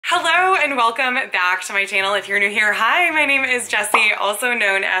Hello and welcome back to my channel. If you're new here, hi, my name is Jessie, also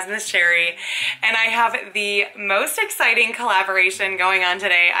known as Miss Cherry, and I have the most exciting collaboration going on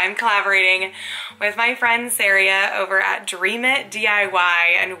today. I'm collaborating with my friend Sariea over at DreamItDIY,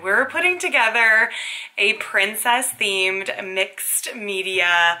 and we're putting together a princess-themed mixed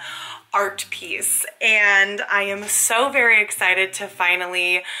media art piece, and I am so very excited to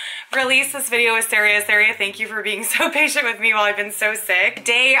finally release this video with Sariea. Sariea, thank you for being so patient with me while I've been so sick.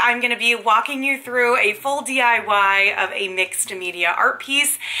 Today I'm going to be walking you through a full DIY of a mixed media art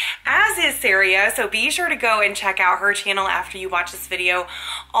piece, as is Sariea, so be sure to go and check out her channel after you watch this video.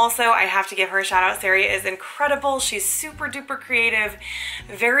 Also, I have to give her a shout out. Sariea is incredible. She's super duper creative,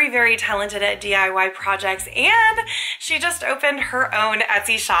 very, very talented at DIY projects, and she just opened her own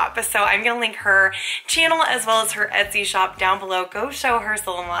Etsy shop. So I'm gonna link her channel as well as her Etsy shop down below. Go show her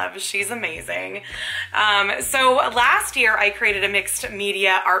some love. She's amazing. So last year I created a mixed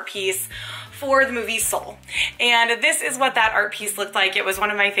media art piece for the movie Soul, and this is what that art piece looked like. It was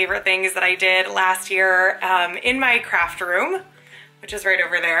one of my favorite things that I did last year in my craft room, which is right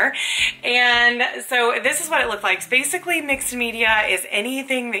over there. And so this is what it looked like. Basically, mixed media is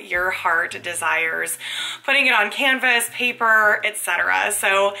anything that your heart desires, putting it on canvas, paper, etc.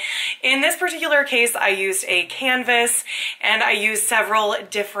 So in this particular case, I used a canvas and I used several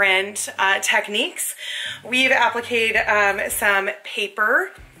different techniques. We've applied some paper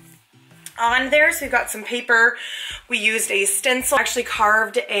on there. So we've got some paper. We used a stencil, actually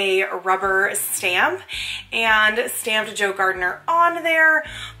carved a rubber stamp and stamped Joe Gardner on there.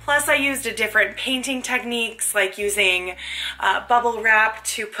 Plus I used a different painting techniques, like using bubble wrap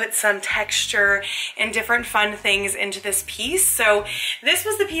to put some texture and different fun things into this piece. So this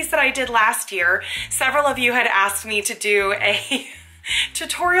was the piece that I did last year. Several of you had asked me to do a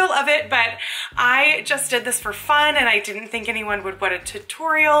tutorial of it, but I just did this for fun and I didn't think anyone would want a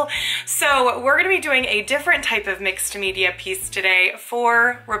tutorial. So we're going to be doing a different type of mixed media piece today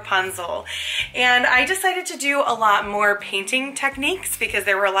for Rapunzel. And I decided to do a lot more painting techniques because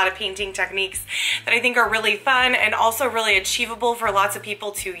there were a lot of painting techniques that I think are really fun and also really achievable for lots of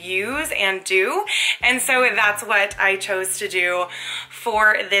people to use and do. And so that's what I chose to do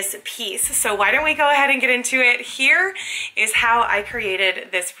for this piece. So why don't we go ahead and get into it? Here is how I created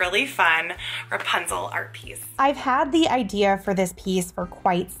this really fun Rapunzel art piece. I've had the idea for this piece for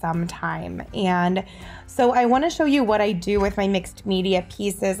quite some time, and so I want to show you what I do with my mixed media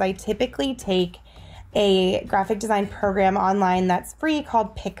pieces. I typically take a graphic design program online that's free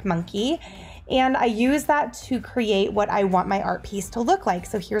called PicMonkey, and I use that to create what I want my art piece to look like.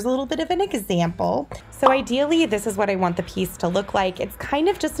 So here's a little bit of an example. So ideally, this is what I want the piece to look like. It's kind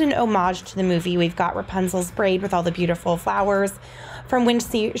of just an homage to the movie. We've got Rapunzel's braid with all the beautiful flowers from when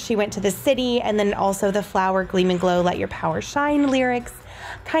she went to the city, and then also the flower gleam and glow, let your power shine lyrics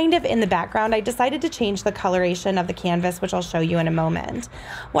kind of in the background. I decided to change the coloration of the canvas, which I'll show you in a moment.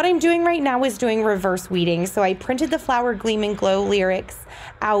 What I'm doing right now is doing reverse weeding. So I printed the flower gleam and glow lyrics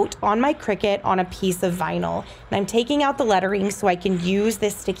out on my Cricut on a piece of vinyl. And I'm taking out the lettering so I can use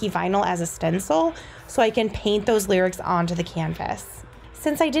this sticky vinyl as a stencil so I can paint those lyrics onto the canvas.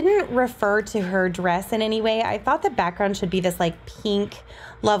 Since I didn't refer to her dress in any way, I thought the background should be this like pink,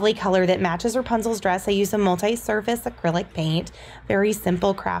 lovely color that matches Rapunzel's dress. I used a multi-surface acrylic paint, very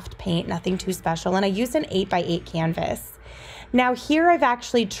simple craft paint, nothing too special, and I used an 8x8 canvas. Now here I've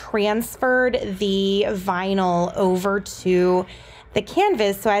actually transferred the vinyl over to the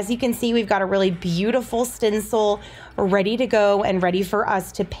canvas. So as you can see, we've got a really beautiful stencil ready to go and ready for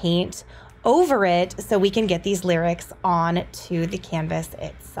us to paint over it so we can get these lyrics on to the canvas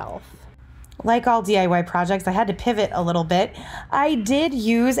itself. Like all DIY projects, I had to pivot a little bit. I did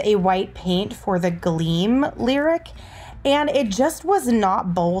use a white paint for the gleam lyric, and it just was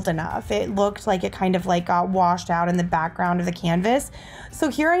not bold enough. It looked like it kind of like got washed out in the background of the canvas. So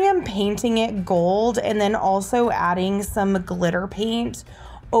here I am painting it gold and then also adding some glitter paint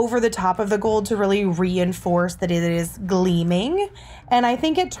over the top of the gold to really reinforce that it is gleaming, and I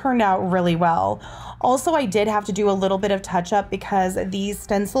think it turned out really well. Also, I did have to do a little bit of touch up because the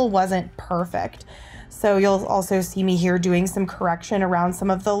stencil wasn't perfect. So you'll also see me here doing some correction around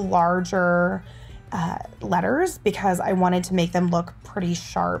some of the larger letters because I wanted to make them look pretty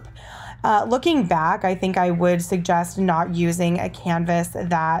sharp. Looking back, I think I would suggest not using a canvas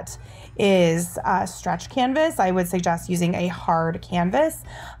that is stretch canvas. I would suggest using a hard canvas,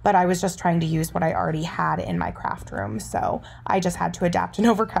 but I was just trying to use what I already had in my craft room, so I just had to adapt and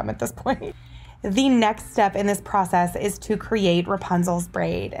overcome at this point. The next step in this process is to create Rapunzel's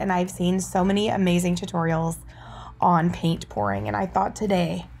braid, and I've seen so many amazing tutorials on paint pouring, and I thought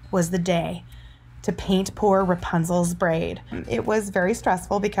today was the day to paint poor Rapunzel's braid. It was very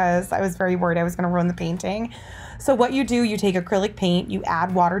stressful because I was very worried I was going to ruin the painting. So what you do, you take acrylic paint, you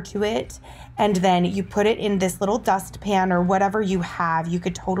add water to it, and then you put it in this little dustpan or whatever you have. You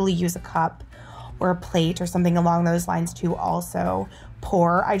could totally use a cup or a plate or something along those lines to also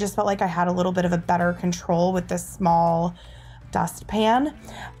pour. I just felt like I had a little bit of a better control with this small dustpan.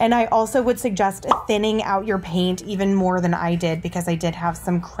 And I also would suggest thinning out your paint even more than I did, because I did have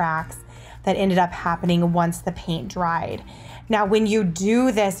some cracks that ended up happening once the paint dried. Now, when you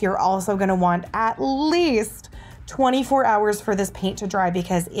do this, you're also going to want at least 24 hours for this paint to dry,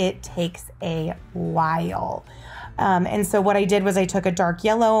 because it takes a while. And so what I did was I took a dark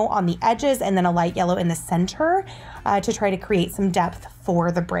yellow on the edges and then a light yellow in the center to try to create some depth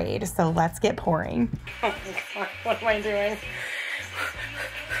for the braid. So let's get pouring. Oh my God, what am I doing?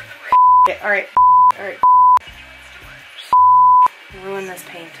 All right. Ruin this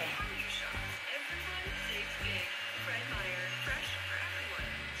painting.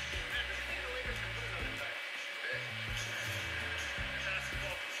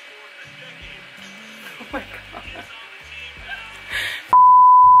 Oh my God.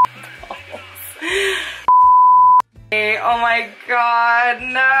 Hey, oh my God,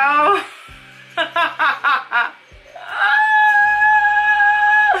 no.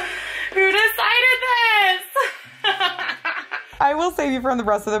 Who decided this? I will save you from the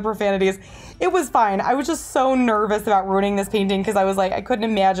rest of the profanities. It was fine. I was just so nervous about ruining this painting because I was like, I couldn't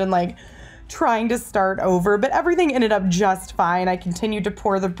imagine like trying to start over, but everything ended up just fine. I continued to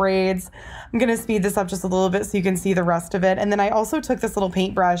pour the braids. I'm gonna speed this up just a little bit so you can see the rest of it. And then I also took this little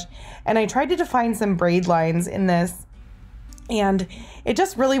paintbrush and I tried to define some braid lines in this, and it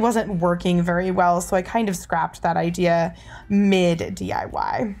just really wasn't working very well. So I kind of scrapped that idea mid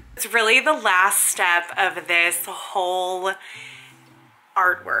DIY. It's really the last step of this whole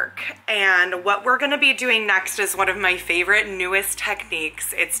artwork, and what we're going to be doing next is one of my favorite newest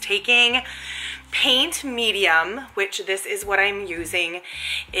techniques. It's taking paint medium, which this is what I'm using.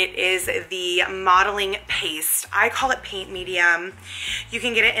 It is the modeling paste. I call it paint medium. You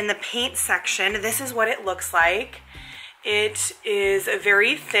can get it in the paint section. This is what it looks like. It is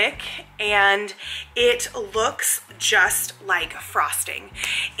very thick and it looks just like frosting.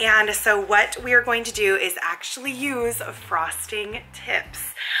 And so what we are going to do is actually use frosting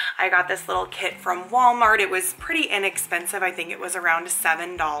tips. I got this little kit from Walmart. It was pretty inexpensive. I think it was around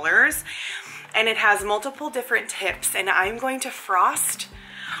 $7. And it has multiple different tips, and I'm going to frost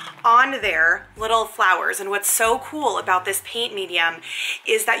on there little flowers. And what's so cool about this paint medium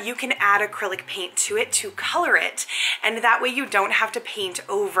is that you can add acrylic paint to it to color it, and that way you don't have to paint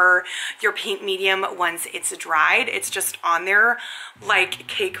over your paint medium once it's dried. It's just on there like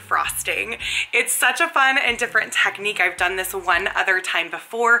cake frosting. It's such a fun and different technique. I've done this one other time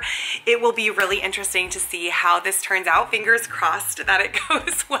before. It will be really interesting to see how this turns out. Fingers crossed that it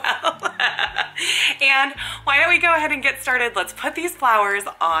goes well. And why don't we go ahead and get started? Let's put these flowers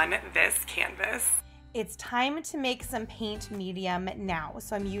on this canvas. It's time to make some paint medium now.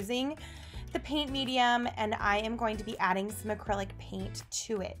 So I'm using the paint medium and I am going to be adding some acrylic paint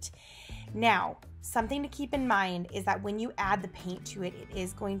to it. Now, something to keep in mind is that when you add the paint to it, it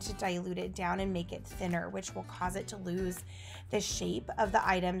is going to dilute it down and make it thinner, which will cause it to lose the shape of the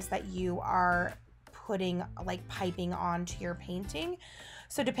items that you are putting, like piping onto your painting.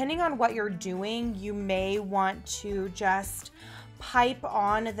 So depending on what you're doing, you may want to just pipe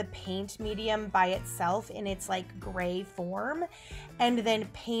on the paint medium by itself in its like gray form and then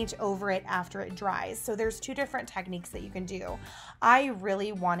paint over it after it dries. So there's two different techniques that you can do. I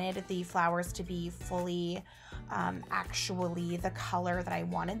really wanted the flowers to be fully actually the color that I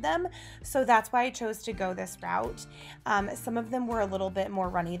wanted them, so that's why I chose to go this route. Some of them were a little bit more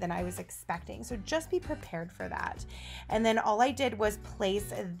runny than I was expecting, so just be prepared for that. And then all I did was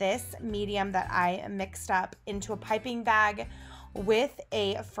place this medium that I mixed up into a piping bag with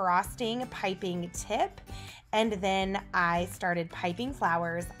a frosting piping tip, and then I started piping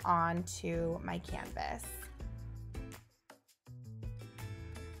flowers onto my canvas.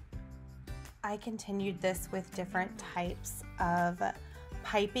 I continued this with different types of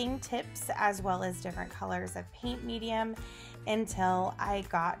piping tips as well as different colors of paint medium until I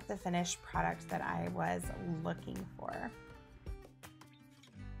got the finished product that I was looking for.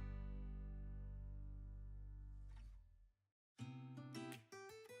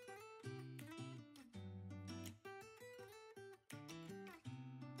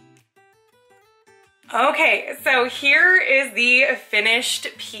 Okay, so here is the finished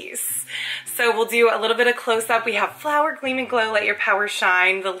piece. So we'll do a little bit of close-up. We have flower, gleam and glow, let your power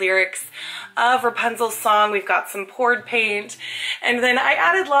shine, the lyrics of Rapunzel's song. We've got some poured paint, and then I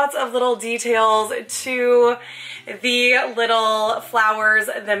added lots of little details to the little flowers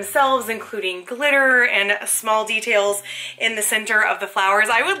themselves, including glitter and small details in the center of the flowers.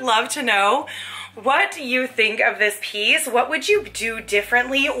 I would love to know what you think of this piece. What would you do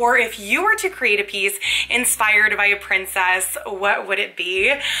differently? Or if you were to create a piece inspired by a princess, what would it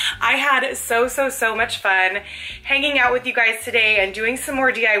be? I had so much fun hanging out with you guys today and doing some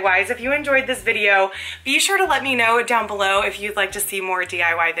more DIYs. If you enjoyed this video, be sure to let me know down below if you'd like to see more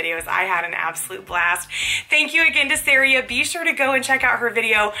DIY videos. I had an absolute blast. Thank you again to Sariea. Be sure to go and check out her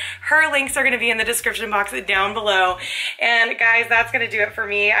video. Her links are going to be in the description box down below. And guys, that's going to do it for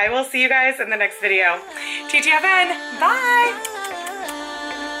me. I will see you guys in the next video. TTFN, bye!